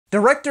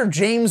Director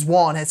James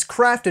Wan has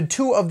crafted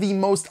two of the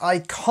most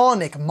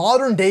iconic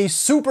modern-day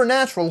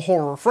supernatural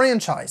horror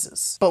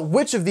franchises. But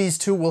which of these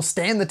two will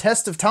stand the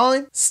test of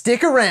time?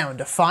 Stick around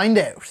to find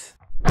out.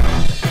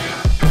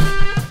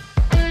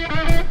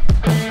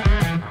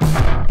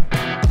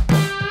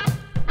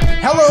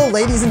 Hello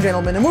ladies and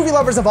gentlemen and movie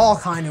lovers of all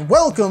kind, and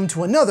welcome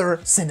to another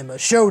Cinema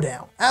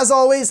Showdown. As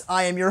always,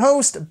 I am your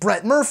host,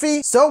 Brett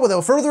Murphy, so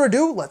without further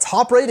ado, let's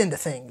hop right into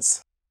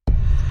things.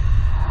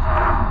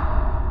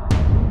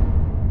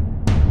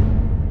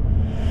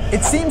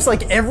 It seems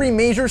like every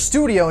major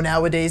studio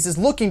nowadays is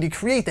looking to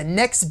create the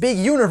next big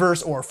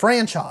universe or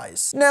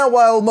franchise. Now,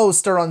 while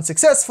most are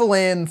unsuccessful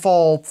and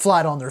fall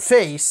flat on their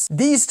face,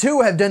 these two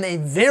have done a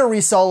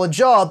very solid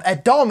job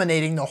at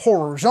dominating the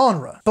horror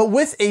genre. But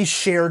with a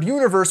shared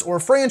universe or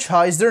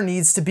franchise, there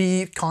needs to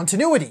be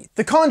continuity.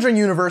 The Conjuring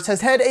Universe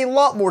has had a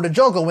lot more to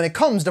juggle when it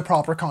comes to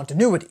proper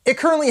continuity. It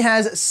currently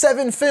has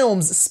 7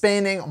 films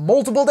spanning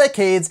multiple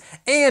decades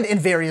and in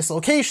various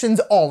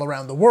locations all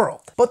around the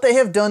world. But they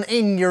have done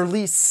a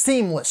nearly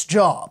seamless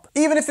job,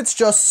 even if it's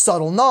just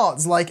subtle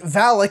nods like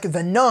Valak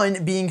the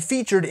Nun being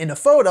featured in a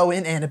photo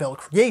in Annabelle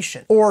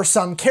Creation, or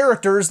some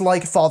characters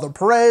like Father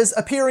Perez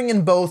appearing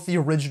in both the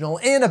original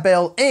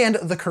Annabelle and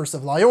The Curse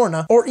of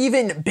Llorona, or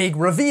even big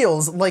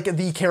reveals like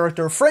the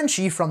character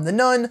Frenchie from The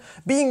Nun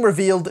being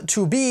revealed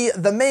to be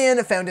the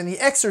man found in the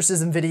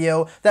exorcism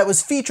video that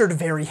was featured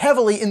very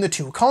heavily in the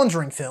 2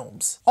 Conjuring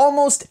films.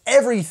 Almost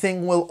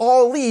everything will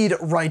all lead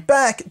right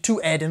back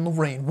to Ed and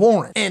Lorraine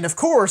Warren, and of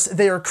course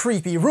their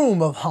creepy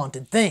room of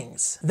haunted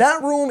things.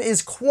 That room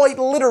is quite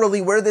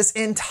literally where this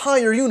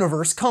entire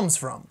universe comes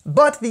from.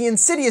 But the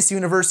Insidious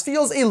universe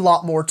feels a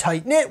lot more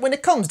tight-knit when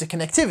it comes to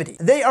connectivity.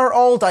 They are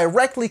all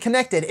directly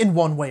connected in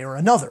one way or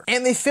another,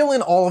 and they fill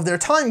in all of their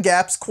time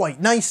gaps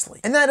quite nicely.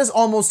 And that is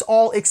almost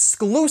all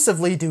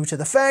exclusively due to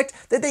the fact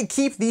that they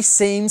keep the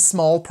same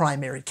small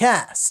primary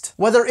cast.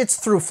 Whether it's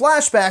through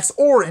flashbacks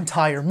or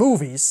entire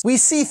movies, we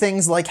see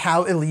things like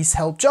how Elise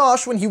helped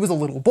Josh when he was a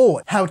little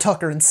boy, how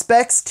Tucker and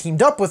Specs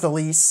teamed up with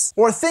Elise,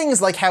 or things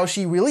like how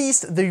she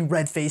released the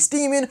red-faced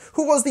demon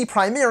who was the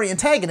primary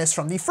antagonist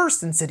from the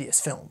first Insidious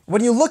film.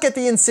 When you look at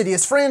the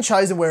Insidious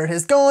franchise and where it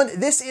has gone,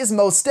 this is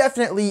most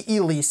definitely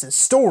Elise's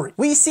story.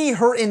 We see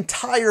her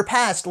entire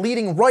past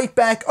leading right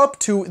back up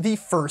to the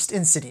first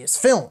Insidious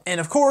film, and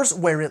of course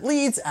where it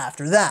leads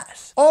after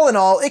that. All in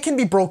all, it can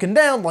be broken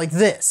down like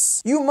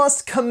this. You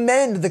must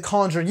commend the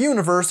Conjuring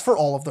Universe for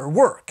all of their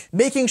work,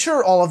 making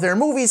sure all of their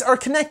movies are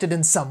connected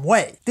in some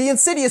way. The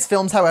Insidious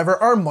films, however,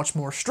 are much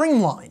more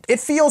streamlined. It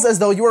feels as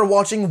though you are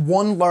watching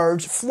one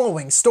large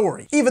flowing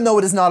story, even though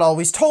it is not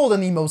always told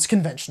in the most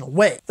conventional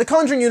way. The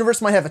Conjuring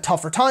Universe might have a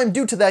tougher time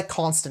due to that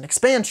constant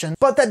expansion,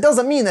 but that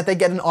doesn't mean that they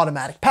get an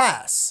automatic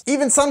pass.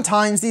 Even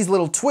sometimes these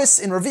little twists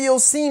and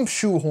reveals seem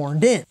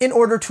shoehorned in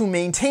order to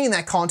maintain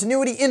that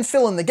continuity and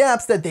fill in the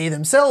gaps that they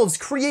themselves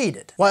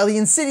created. While the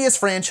Insidious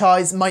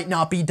franchise might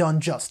not be done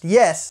just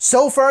yet,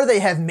 so far they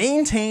have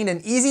maintained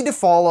an easy to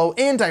follow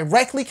and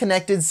directly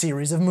connected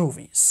series of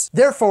movies.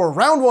 Therefore,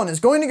 round 1 is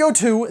going to go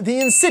to the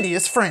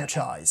Insidious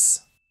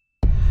franchise.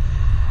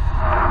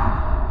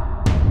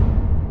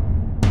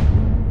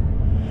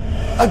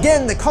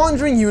 Again, the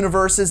Conjuring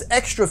Universe's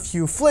extra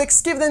few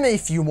flicks give them a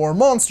few more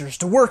monsters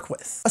to work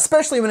with,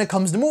 especially when it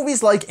comes to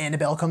movies like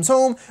Annabelle Comes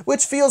Home,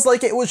 which feels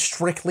like it was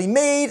strictly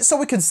made so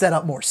it could set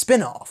up more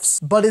spin-offs.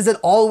 But is it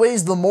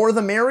always the more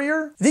the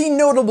merrier? The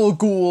notable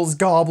ghouls,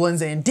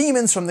 goblins, and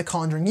demons from the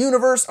Conjuring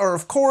Universe are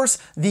of course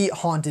the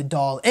haunted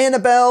doll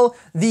Annabelle,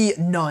 the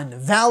nun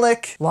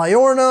Valak,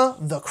 Llorona,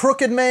 the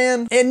Crooked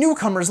Man, and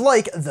newcomers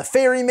like the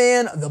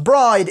Ferryman, the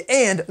Bride,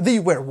 and the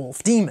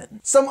Werewolf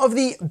Demon. Some of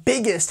the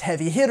biggest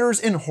heavy hitters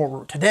in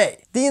horror today.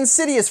 The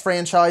Insidious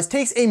franchise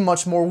takes a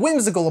much more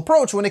whimsical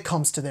approach when it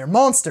comes to their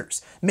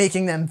monsters,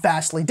 making them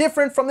vastly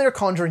different from their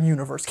Conjuring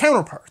Universe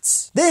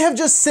counterparts. They have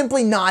just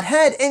simply not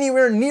had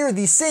anywhere near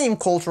the same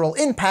cultural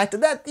impact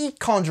that the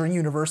Conjuring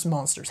Universe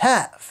monsters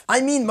have. I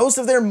mean, most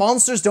of their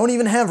monsters don't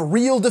even have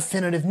real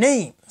definitive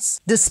names.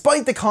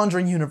 Despite the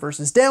Conjuring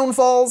Universe's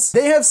downfalls,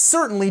 they have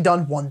certainly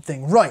done one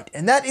thing right,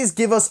 and that is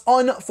give us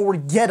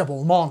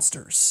unforgettable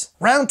monsters.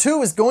 Round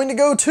 2 is going to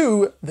go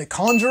to the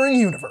Conjuring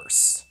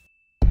Universe.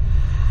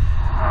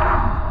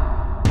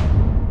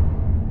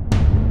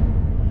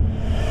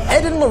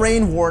 Ed and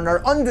Lorraine Warren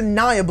are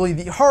undeniably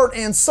the heart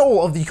and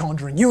soul of the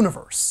Conjuring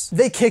Universe.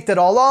 They kicked it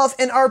all off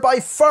and are by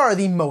far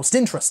the most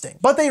interesting,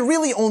 but they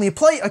really only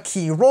play a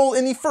key role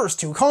in the first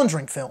 2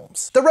 Conjuring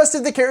films. The rest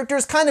of the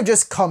characters kind of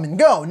just come and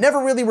go,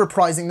 never really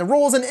reprising the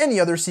roles in any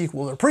other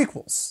sequel or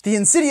prequels. The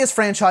Insidious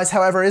franchise,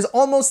 however, is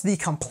almost the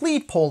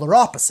complete polar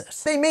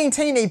opposite. They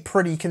maintain a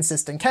pretty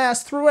consistent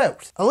cast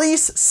throughout.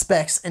 Elise,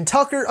 Specs, and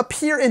Tucker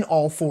appear in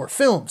all 4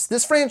 films.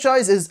 This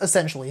franchise is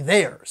essentially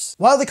theirs.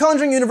 While the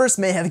Conjuring Universe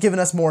may have given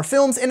us more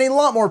films and a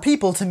lot more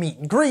people to meet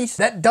and greet,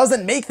 that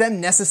doesn't make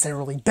them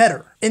necessarily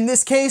better. In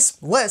this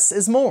case, less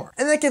is more,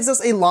 and that gives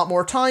us a lot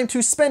more time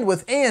to spend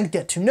with and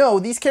get to know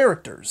these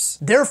characters.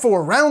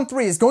 Therefore, round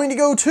 3 is going to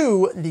go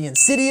to the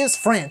Insidious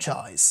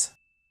franchise.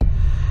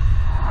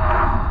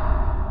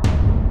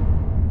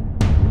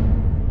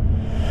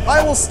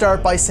 I will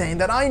start by saying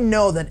that I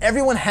know that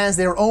everyone has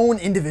their own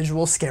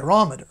individual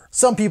scareometer.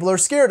 Some people are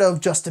scared of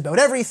just about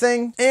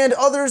everything, and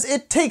others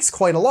it takes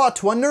quite a lot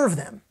to unnerve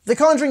them. The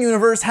Conjuring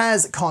Universe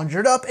has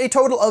conjured up a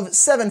total of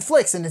 7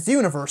 flicks in its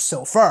universe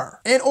so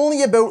far, and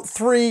only about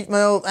 3,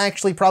 well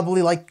actually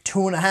probably like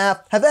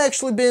 2.5, have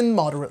actually been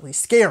moderately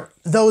scary.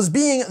 Those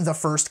being the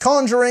first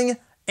Conjuring,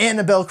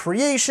 Annabelle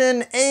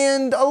Creation,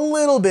 and a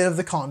little bit of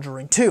The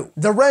Conjuring 2.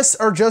 The rest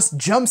are just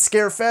jump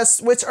scare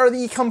fests, which are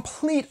the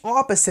complete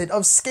opposite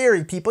of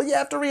scary, people. You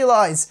have to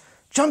realize,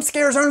 jump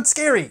scares aren't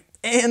scary.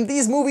 And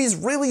these movies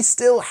really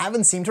still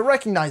haven't seemed to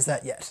recognize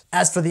that yet.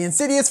 As for the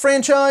Insidious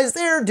franchise,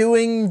 they're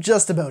doing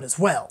just about as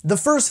well. The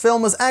first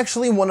film was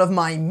actually one of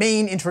my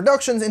main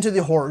introductions into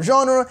the horror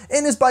genre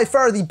and is by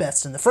far the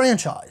best in the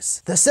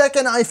franchise. The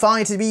second I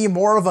find to be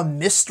more of a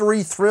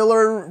mystery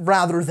thriller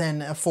rather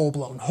than a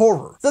full-blown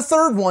horror. The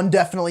third one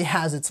definitely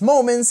has its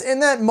moments,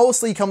 and that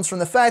mostly comes from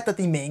the fact that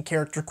the main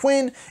character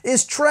Quinn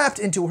is trapped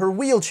into her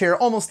wheelchair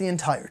almost the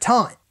entire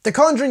time. The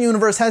Conjuring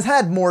Universe has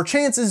had more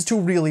chances to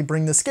really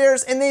bring the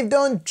scares, and they've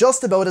done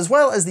just about as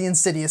well as the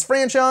Insidious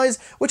franchise,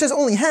 which has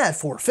only had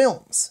 4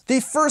 films. The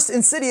first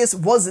Insidious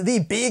was the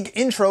big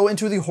intro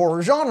into the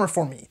horror genre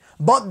for me,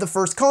 but the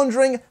first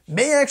Conjuring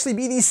may actually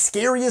be the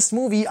scariest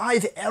movie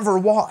I've ever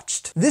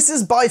watched. This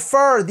is by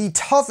far the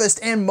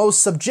toughest and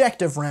most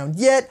subjective round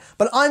yet,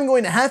 but I'm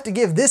going to have to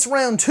give this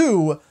round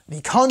to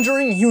the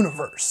Conjuring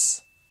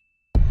Universe.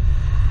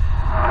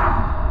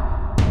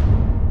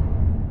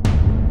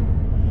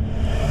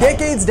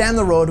 Decades down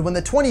the road, when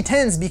the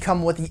 2010s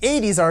become what the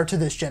 80s are to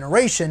this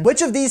generation,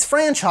 which of these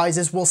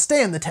franchises will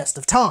stand the test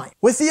of time?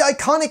 With the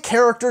iconic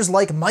characters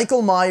like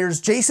Michael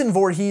Myers, Jason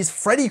Voorhees,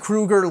 Freddy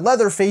Krueger,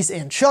 Leatherface,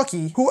 and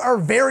Chucky, who are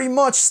very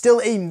much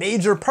still a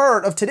major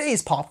part of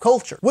today's pop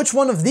culture. Which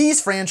one of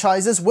these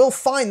franchises will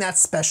find that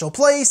special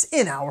place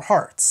in our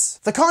hearts?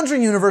 The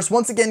Conjuring Universe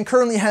once again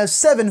currently has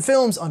 7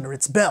 films under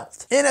its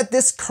belt, and at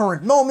this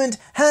current moment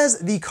has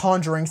The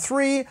Conjuring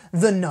 3,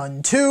 The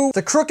Nun 2,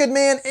 The Crooked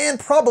Man, and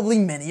probably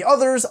many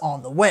others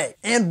on the way.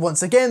 And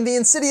once again, the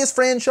Insidious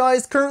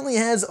franchise currently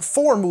has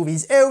 4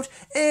 movies out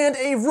and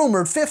a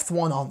rumored 5th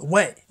one on the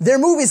way. Their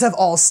movies have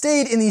all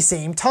stayed in the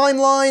same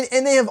timeline,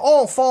 and they have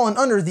all fallen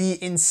under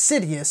the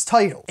Insidious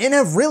title, and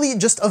have really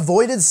just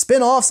avoided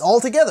spin-offs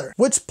altogether,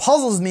 which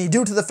puzzles me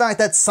due to the fact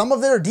that some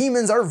of their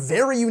demons are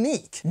very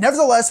unique.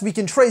 Nevertheless, we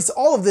can trace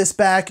all of this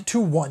back to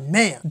one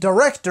man,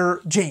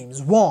 director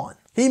James Wan.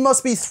 He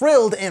must be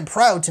thrilled and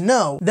proud to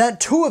know that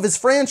 2 of his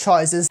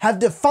franchises have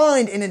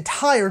defined an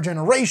entire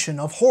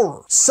generation of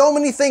horror. So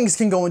many things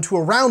can go into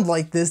a round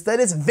like this that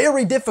it's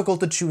very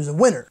difficult to choose a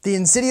winner. The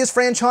Insidious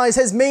franchise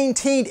has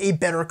maintained a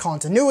better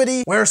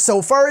continuity, where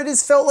so far it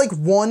has felt like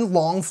one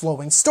long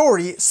flowing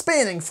story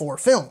spanning 4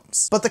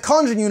 films. But the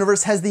Conjuring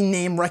Universe has the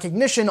name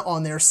recognition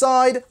on their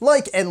side,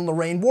 like Ed and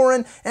Lorraine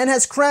Warren, and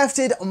has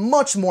crafted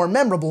much more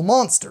memorable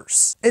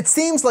monsters. It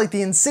seems like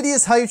the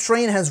Insidious hype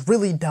train has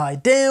really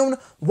died down,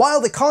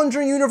 while the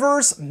Conjuring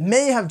Universe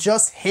may have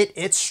just hit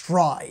its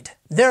stride.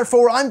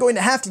 Therefore, I'm going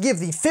to have to give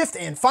the 5th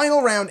and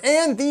final round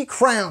and the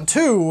crown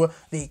to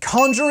the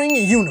Conjuring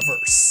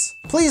Universe.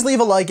 Please leave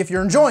a like if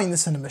you're enjoying the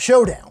Cinema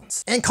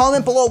Showdowns, and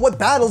comment below what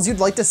battles you'd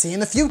like to see in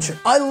the future.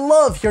 I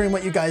love hearing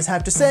what you guys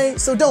have to say,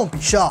 so don't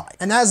be shy.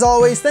 And as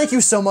always, thank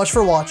you so much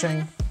for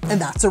watching, and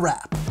that's a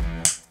wrap.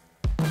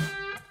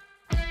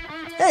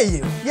 Hey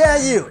you,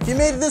 yeah you, if you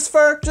made it this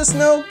far, just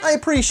know I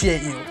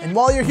appreciate you, and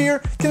while you're here,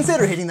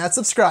 consider hitting that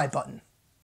subscribe button.